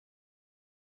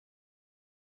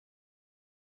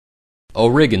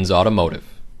O'Regan's Automotive,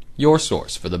 your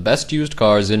source for the best used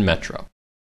cars in Metro.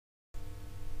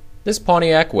 This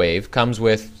Pontiac Wave comes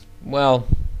with, well,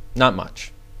 not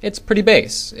much. It's pretty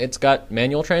base. It's got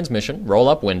manual transmission,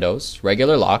 roll-up windows,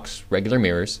 regular locks, regular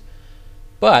mirrors,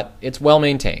 but it's well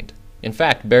maintained. In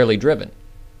fact, barely driven.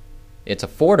 It's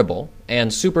affordable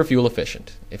and super fuel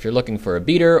efficient. If you're looking for a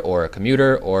beater or a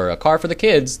commuter or a car for the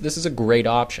kids, this is a great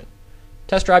option.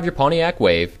 Test drive your Pontiac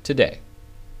Wave today.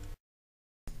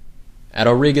 At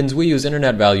O'Regan's, we use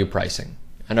internet value pricing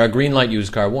and our Greenlight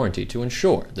used car warranty to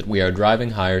ensure that we are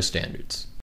driving higher standards.